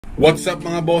What's up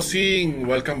mga bossing?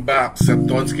 Welcome back sa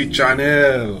Tonski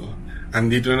Channel.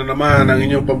 Andito na naman ang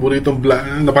inyong paboritong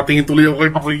vlog. Napatingin tuloy ako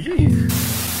kay Papoy.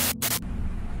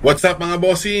 What's up mga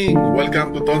bossing?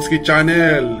 Welcome to Tonski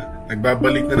Channel.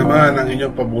 Nagbabalik na naman ang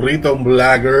inyong paboritong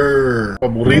vlogger.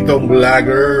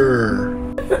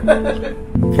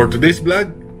 For today's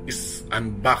vlog is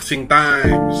unboxing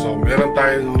time. So meron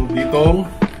tayong ditong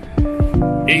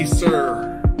ACER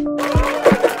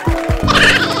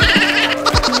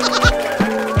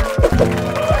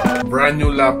brand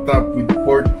new laptop with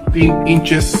 14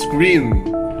 inches screen.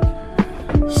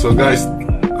 So guys,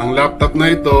 ang laptop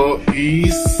na ito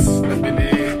is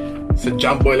nabili sa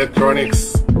Jumbo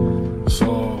Electronics.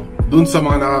 So dun sa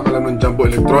mga nakakalam ng Jumbo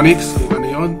Electronics kung ano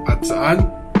yun at saan,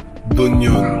 dun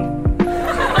yun.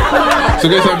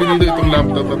 So guys, sabi dito itong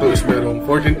laptop na to is merong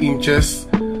 14 inches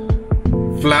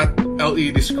flat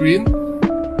LED screen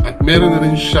at meron na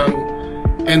rin siyang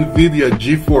NVIDIA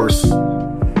GeForce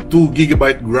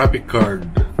 2GB graphic card.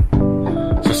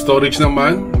 Sa storage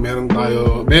naman, meron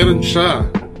siya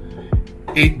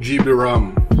 8GB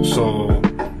RAM. So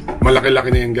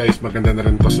malaki-laki na yan guys. Maganda na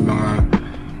rin to sa mga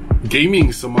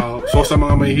gaming. So sa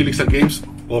mga mahihilig sa games,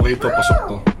 okay to, pasok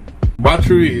to.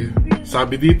 Battery,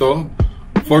 sabi dito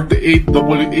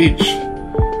 48WH.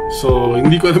 So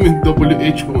hindi ko alam yung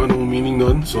WH kung anong meaning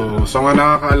nun. So sa mga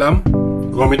nakakaalam,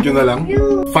 comment nyo na lang.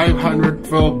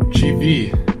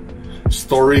 512GB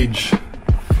storage.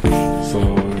 So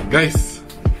guys,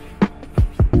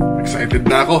 excited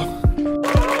na ako.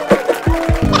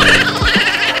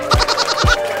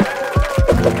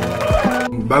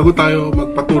 Bago tayo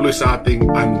magpatuloy sa ating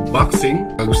unboxing,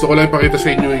 gusto ko lang ipakita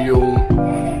sa inyo yung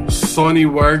Sony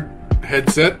wired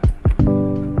headset.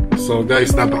 So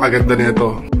guys, napakaganda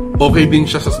nito. Okay din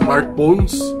siya sa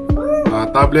smartphones,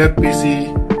 tablet,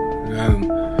 PC. Yan.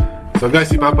 So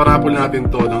guys, ipaparapol natin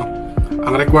to, no?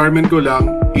 Ang requirement ko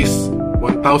lang is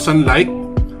 1,000 like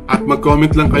at mag-comment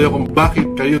lang kayo kung bakit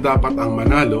kayo dapat ang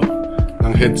manalo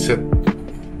ng headset.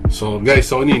 So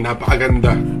guys, Sony,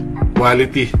 napakaganda.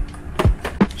 Quality.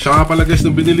 Siya nga pala guys,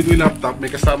 nung binili ko yung laptop, may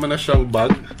kasama na siyang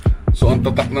bag. So ang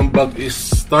tatak ng bag is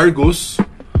Targus.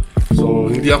 So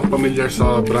hindi ako familiar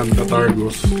sa brand na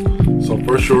Targus. So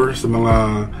for sure, sa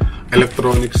mga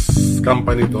electronics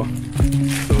company to.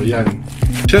 So yan.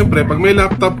 Siyempre, pag may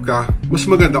laptop ka, mas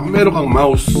maganda kung meron kang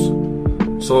mouse.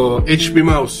 So, HP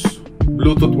mouse,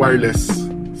 Bluetooth wireless.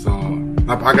 So,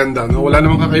 napakaganda, no? Wala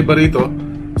namang kakaiba rito.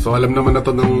 So, alam naman na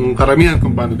to ng karamihan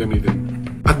kung paano gamitin.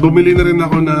 At bumili na rin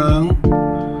ako ng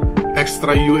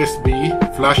extra USB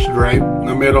flash drive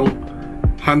na merong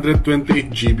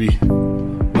 128GB.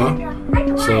 No?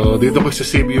 So, dito ko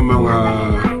isasave yung mga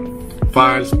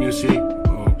files, music,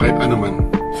 o kahit ano man.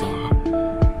 So,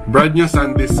 brand niya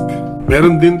SanDisk.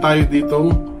 Meron din tayo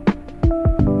ditong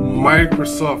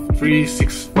Microsoft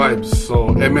 365.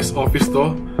 So, MS Office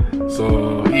to. So,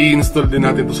 i-install din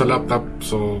natin to sa laptop.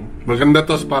 So, maganda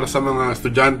to para sa mga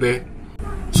estudyante.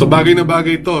 So, bagay na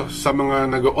bagay to sa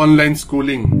mga nag-online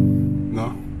schooling,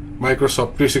 no?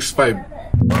 Microsoft 365.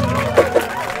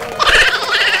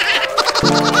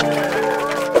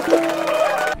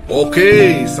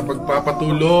 Okay, sa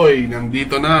pagpapatuloy,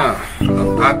 nandito na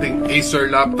ang ating ACER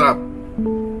laptop.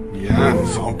 Yan,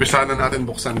 so umpisa na natin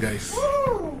buksan guys.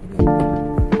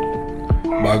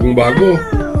 Bagong-bago.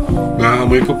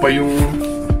 Naamoy ko pa yung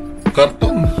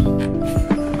karton.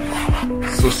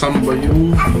 So saan ba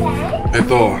yung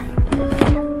ito?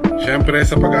 Siyempre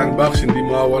sa pag-unbox hindi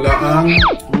mawawala ang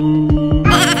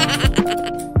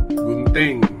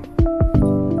gunting.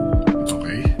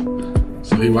 Okay,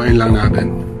 so hiwain lang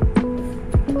natin.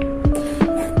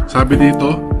 Sabi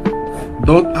dito,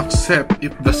 don't accept if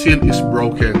the seal is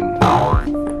broken.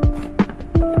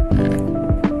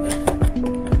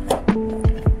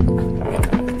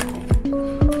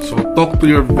 So talk to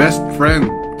your best friend.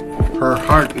 Her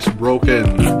heart is broken.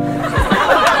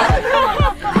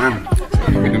 Yan.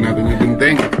 Sabihin na natin yung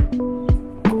gunting.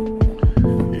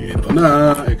 Ito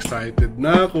na. Excited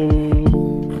na ako.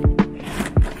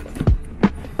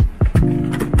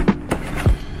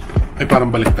 Ay, parang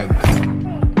baliktad.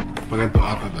 Pag ito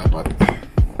ata dapat.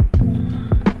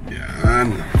 Yan.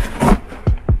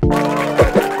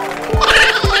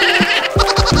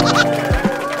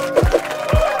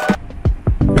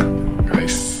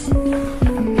 Guys,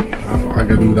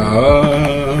 napakaganda.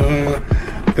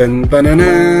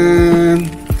 Tantananan.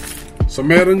 So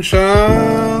meron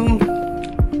siyang,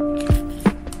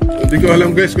 hindi ko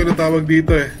alam guys kung ano tawag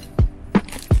dito eh.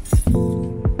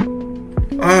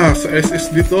 Sa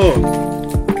SSD to.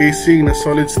 Casing na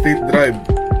solid state drive.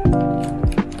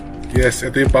 Yes,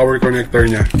 ito yung power connector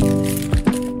niya.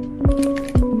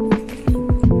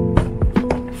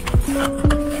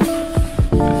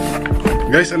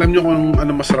 Guys, alam nyo kung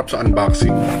ano masarap sa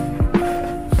unboxing?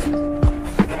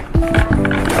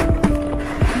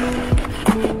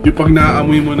 Yung pag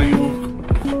naaamoy mo na yung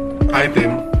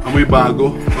item, amoy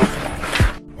bago.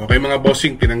 Okay mga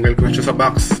bossing, tinanggal ko na siya sa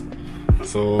box.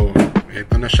 So,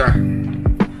 eto na siya.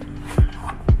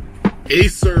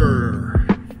 ACER!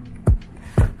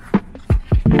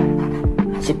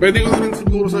 So, pwede ko na rin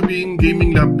siguro sabihin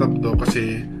gaming laptop to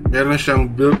kasi meron na siyang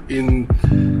built-in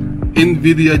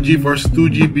NVIDIA GeForce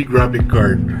 2GB graphic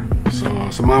card. So,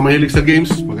 sa mga mahilig sa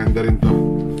games, maganda rin to.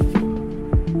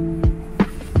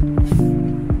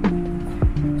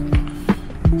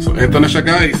 So, eto na siya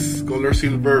guys. Color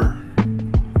silver.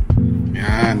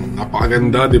 Yan.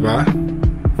 Napakaganda, di ba?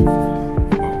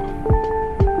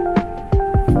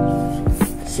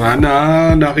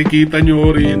 Sana nakikita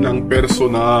nyo rin ng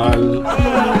personal.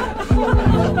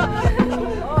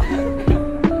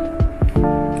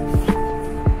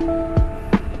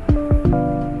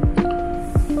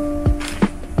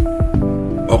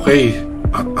 Okay,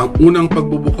 at ang unang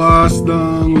pagbubukas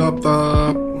ng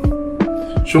laptop,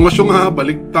 syunga-syunga,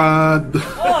 baliktad.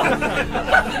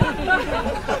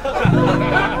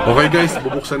 Okay guys,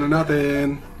 bubuksan na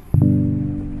natin.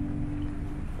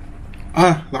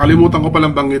 Nakalimutan ko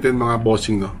palang banggitin mga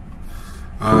bossing, no?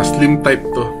 Slim type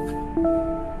to.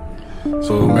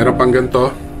 So, meron pang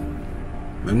ganito.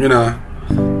 Alam nyo na,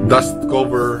 dust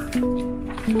cover.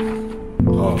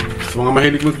 Sa mga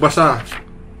mahilig magbasa.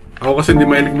 Ako kasi hindi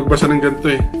mahilig magbasa ng ganito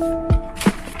eh.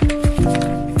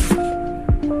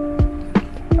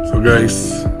 So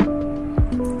guys,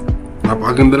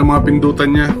 napakaganda ng mga pindutan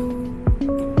niya.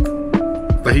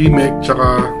 Tahimik,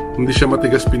 tsaka hindi siya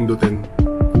matigas pindutin.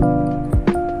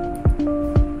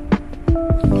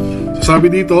 So sabi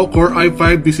dito, Core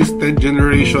i5, this is 10th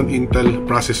generation Intel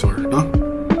processor, no?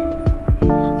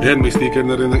 Ayan, may sticker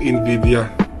na rin ng NVIDIA,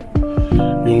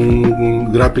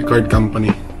 yung graphic card company.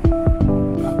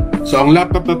 So, ang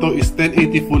laptop na to is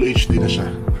 1080 Full HD na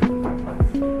siya.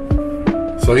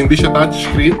 So, hindi siya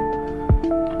touchscreen.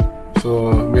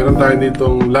 So, meron tayo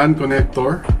ditong LAN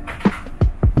connector,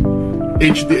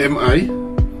 HDMI,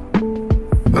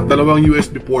 at dalawang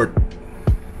USB port.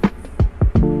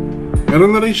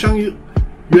 Meron na rin siyang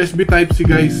USB Type-C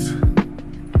guys.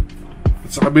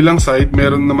 At sa kabilang side,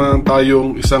 meron naman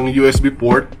tayong isang USB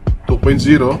port 2.0,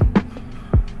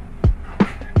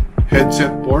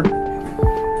 headset port,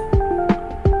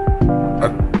 at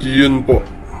yun po.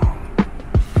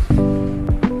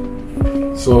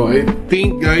 So, I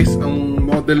think guys, ang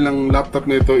model ng laptop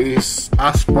na ito is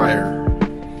ASPIRE.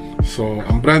 So,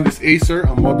 ang brand is ACER,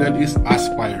 ang model is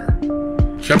ASPIRE.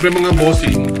 Siyempre mga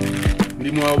bossing,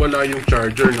 hindi mawawala yung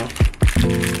charger, no?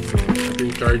 So, ito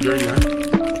yung charger niya.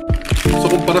 So,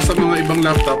 kumpara sa mga ibang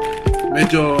laptop,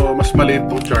 medyo mas maliit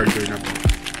tong charger na to.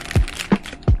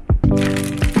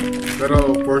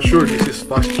 Pero for sure, this is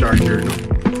fast charger, no?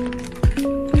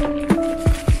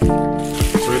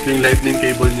 Ito yung lightning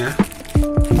cable niya.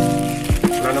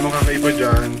 Wala namang kakaiba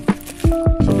dyan.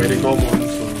 So, very common.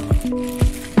 So,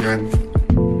 yan.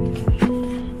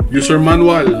 User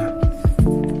manual.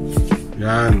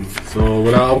 Yan. So,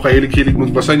 wala akong kahilig-hilig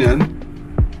magbasa niyan.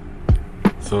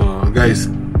 So, guys.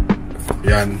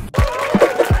 Yan.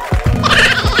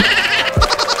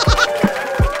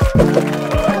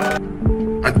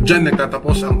 At dyan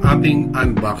nagtatapos ang ating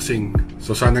unboxing.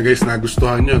 So sana guys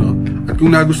nagustuhan nyo, no? At kung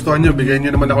nagustuhan nyo, bigyan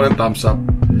nyo naman ako ng thumbs up.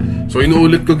 So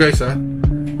inuulit ko guys ha,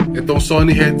 itong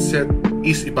Sony headset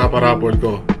is ipaparapol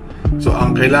ko. So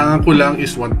ang kailangan ko lang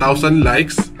is 1,000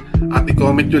 likes. At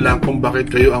i-comment nyo lang kung bakit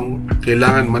kayo ang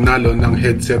kailangan manalo ng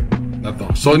headset na to.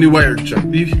 Sony wired siya.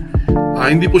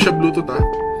 Hindi po siya Bluetooth ha,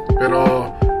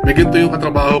 pero may ganito yung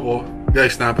katrabaho ko.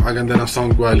 Guys, napakaganda ng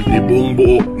sound quality. Buong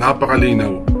buo,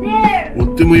 napakalinaw.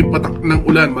 Unti mo yung patak ng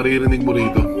ulan, maririnig mo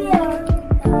rito.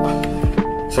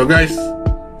 So guys,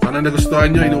 sana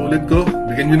nagustuhan nyo, inuulit ko.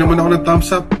 Bigyan nyo naman ako ng thumbs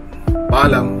up.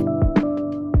 Paalam.